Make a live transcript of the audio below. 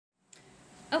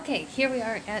Okay, here we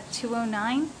are at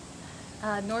 209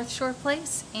 North Shore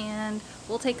Place, and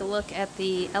we'll take a look at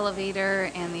the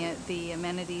elevator and the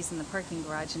amenities in the parking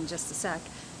garage in just a sec.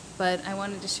 But I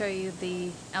wanted to show you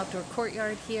the outdoor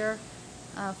courtyard here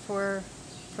for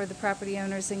the property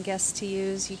owners and guests to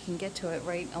use. You can get to it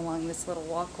right along this little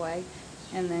walkway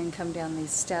and then come down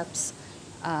these steps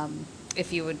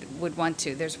if you would want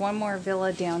to. There's one more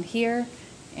villa down here,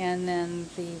 and then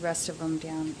the rest of them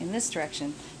down in this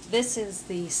direction. This is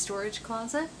the storage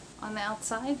closet on the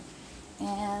outside,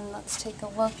 and let's take a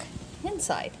look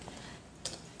inside.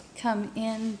 Come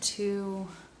into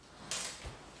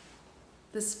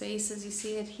the space as you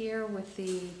see it here with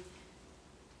the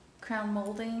crown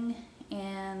molding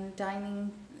and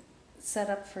dining set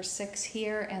up for 6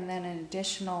 here, and then an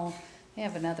additional, they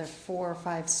have another 4 or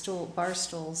 5 bar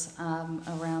stools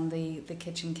around the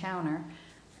kitchen counter.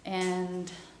 And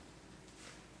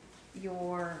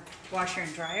your washer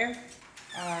and dryer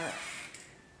are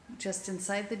just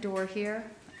inside the door here.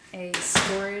 A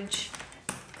storage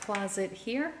closet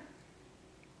here.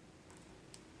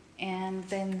 And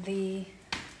then the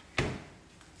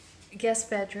guest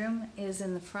bedroom is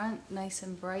in the front, nice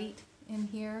and bright in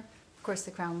here. Of course,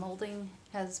 the crown molding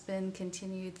has been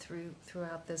continued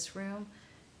throughout this room.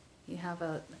 You have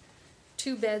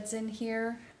 2 beds in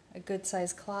here, a good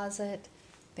sized closet.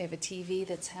 They have a TV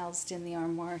that's housed in the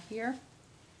armoire here.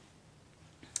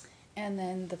 And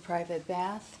then the private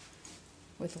bath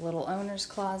with a little owner's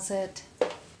closet.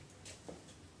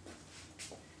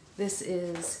 This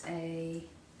is a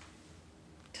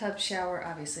tub shower,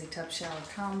 obviously tub shower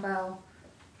combo.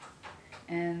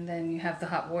 And then you have the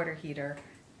hot water heater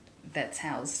that's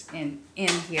housed in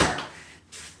here.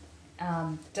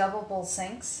 Double bowl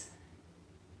sinks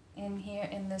in here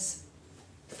in this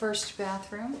first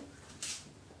bathroom.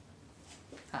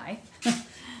 Hi.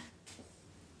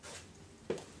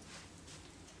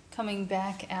 Coming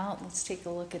back out, let's take a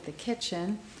look at the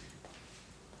kitchen.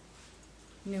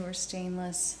 Newer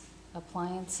stainless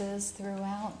appliances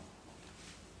throughout.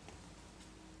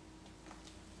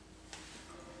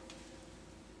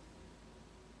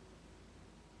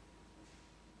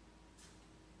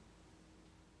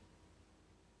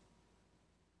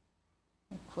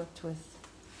 Equipped with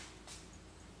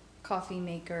coffee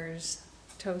makers,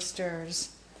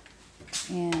 toasters,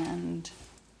 and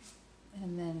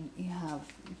then you have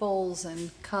bowls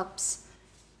and cups,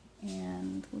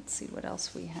 and let's see what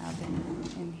else we have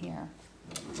in here.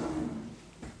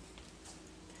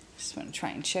 Just want to try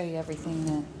and show you everything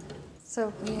that.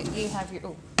 So you have your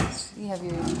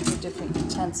different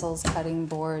utensils, cutting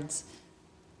boards,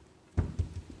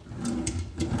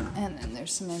 and then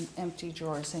there's some empty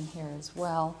drawers in here as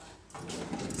well.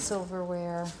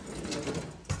 Silverware,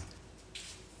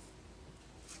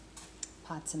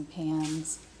 pots and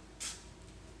pans.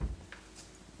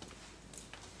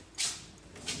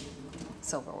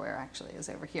 Silverware actually is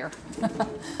over here.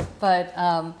 But,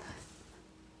 and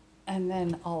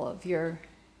then all of your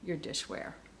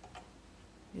dishware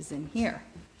is in here.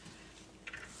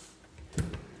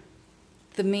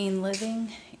 The main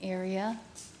living area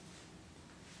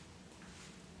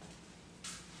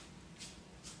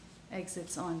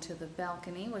exits onto the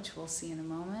balcony, which we'll see in a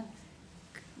moment.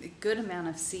 A good amount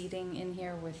of seating in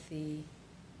here with the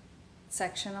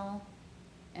sectional,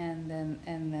 and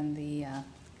then the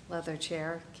leather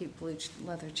chair, cute blue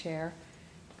leather chair.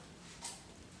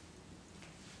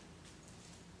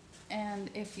 And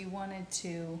if you wanted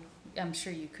to, I'm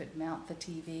sure you could mount the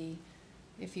TV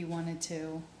if you wanted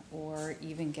to, or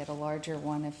even get a larger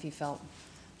one if you felt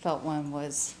one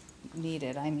was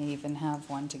needed. I may even have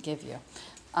one to give you.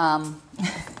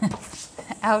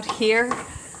 Out here,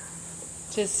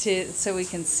 just so we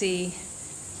can see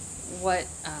what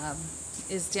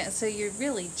is down. So you're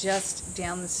really just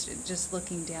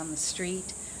looking down the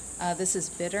street. This is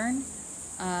Bittern.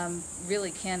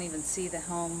 Really can't even see the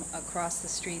home across the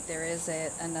street. There is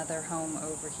another home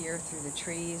over here through the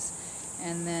trees,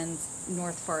 and then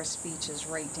North Forest Beach is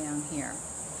right down here.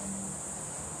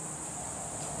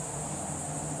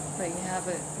 But you have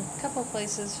a couple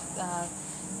places,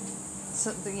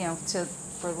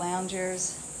 for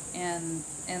loungers, and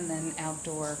then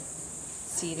outdoor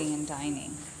seating and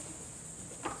dining.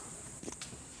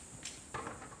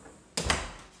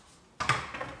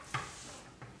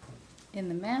 In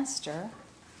the master,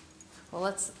 well,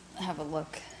 let's have a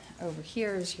look. Over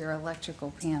here is your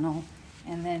electrical panel,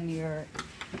 and then your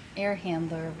air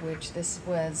handler, which this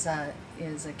was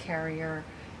is a Carrier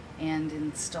and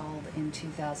installed in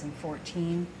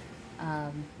 2014.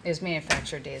 It was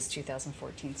manufactured day is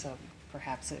 2014, so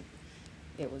perhaps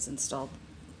it was installed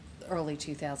early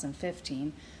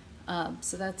 2015.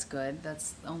 So that's good.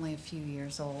 That's only a few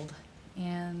years old.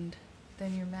 And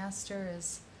then your master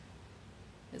is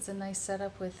a nice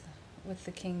setup with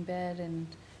the king bed and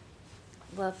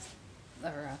left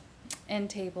or end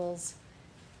tables.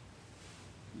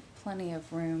 Plenty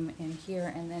of room in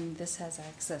here, and then this has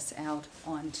access out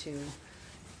onto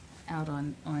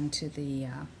the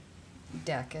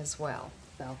deck as well,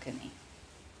 balcony.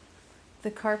 The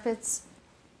carpets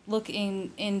look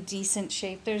in decent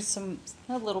shape. There's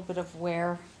a little bit of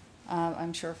wear,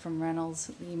 I'm sure from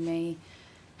Reynolds. You may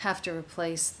have to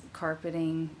replace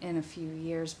carpeting in a few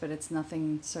years, but it's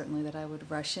nothing certainly that I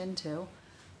would rush into.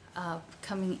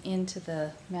 Coming into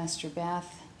the master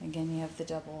bath, again, you have the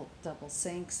double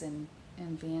sinks and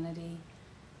vanity,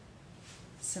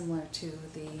 similar to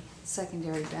the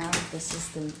secondary bath. This is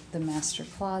the master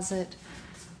closet.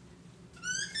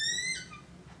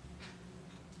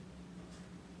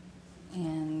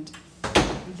 And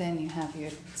then you have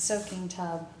your soaking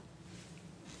tub.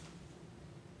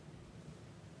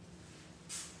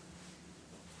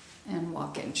 And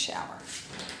walk-in shower.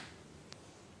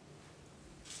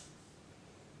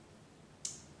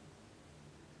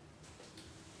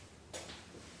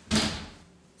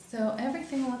 So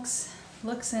everything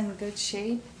looks in good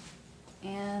shape,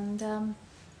 and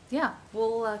yeah,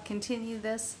 we'll continue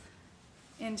this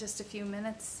in just a few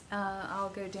minutes. I'll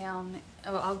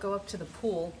go up to the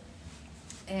pool,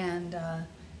 and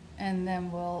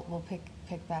then we'll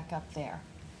pick back up there.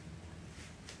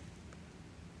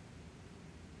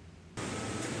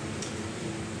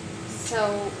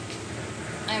 So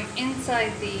I'm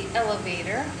inside the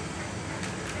elevator,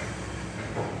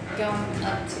 going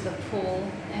up to the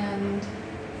pool, and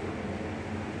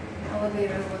the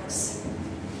elevator looks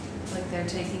like they're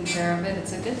taking care of it.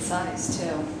 It's a good size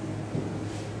too.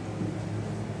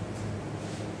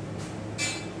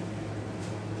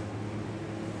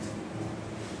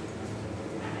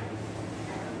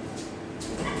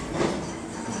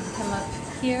 Come up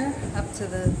here, up to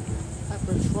the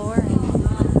upper floor, and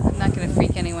I'm not going to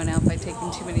freak anyone out by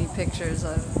taking too many pictures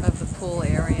of the pool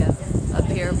area up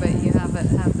here, but you have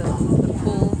the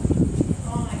pool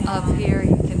up here.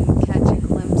 You can catch a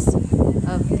glimpse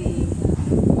of the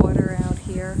water out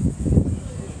here.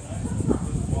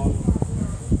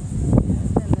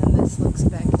 And then this looks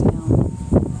back down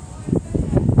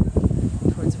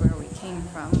towards where we came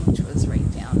from, which was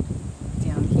right down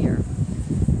here.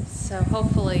 So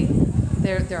hopefully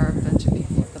there are a bunch of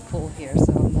people at the pool here,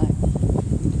 so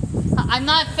I'm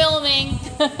not filming.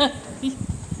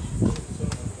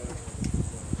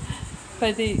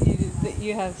 But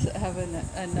you have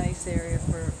a nice area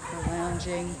for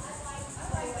lounging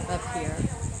up here.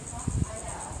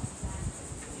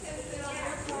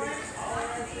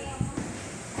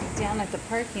 Down at the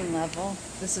parking level,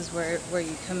 this is where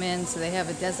you come in. So they have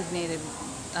a designated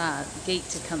gate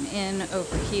to come in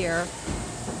over here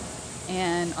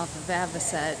and off of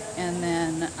Avocet, and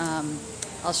then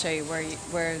I'll show you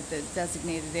where the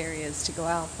designated area is to go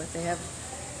out. But they have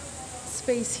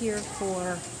space here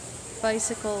for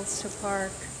bicycles to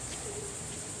park.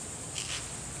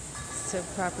 So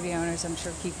property owners, I'm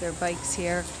sure, keep their bikes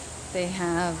here. They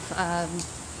have,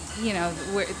 you know,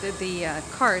 the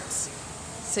carts,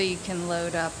 so you can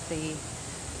load up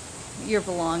your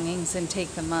belongings and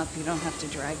take them up. You don't have to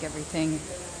drag everything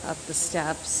up the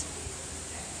steps.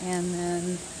 And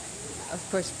then, of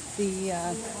course,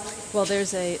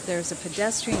 there's a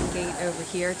pedestrian gate over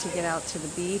here to get out to the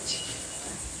beach.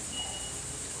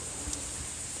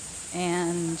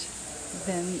 And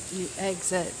then you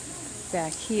exit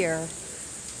back here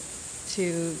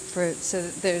so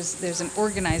there's an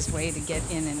organized way to get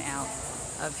in and out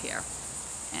of here,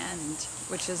 and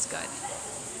which is good.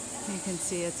 You can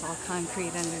see it's all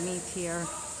concrete underneath here,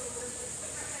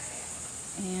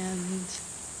 and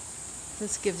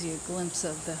this gives you a glimpse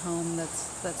of the home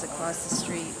that's across the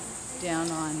street, down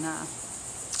on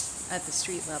at the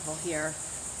street level here.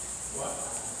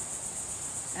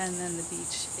 And then the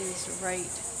beach is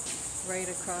right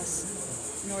across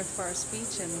North Forest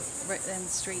Beach and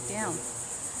straight down.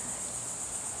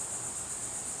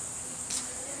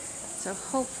 So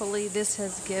hopefully this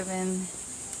has given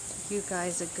you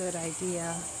guys a good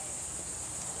idea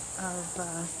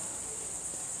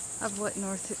of what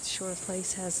North Shore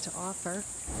Place has to offer.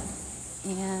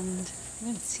 And I'm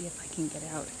going to see if I can get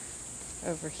out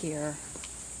over here.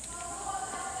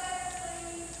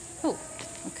 Oh,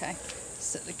 okay.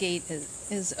 So the gate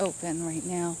is open right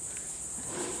now.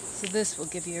 So this will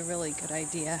give you a really good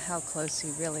idea how close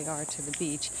you really are to the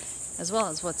beach, as well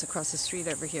as what's across the street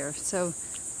over here. So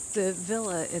the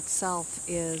villa itself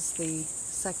is the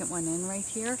second one in right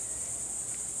here.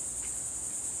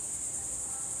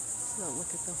 So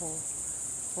look at the whole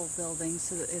building.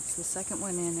 So it's the second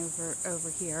one in over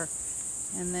here,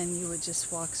 and then you would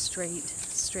just walk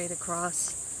straight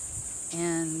across,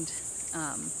 and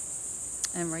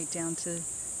right down to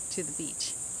the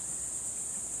beach.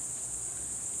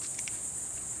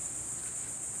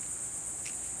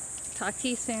 Talk to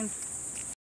you soon.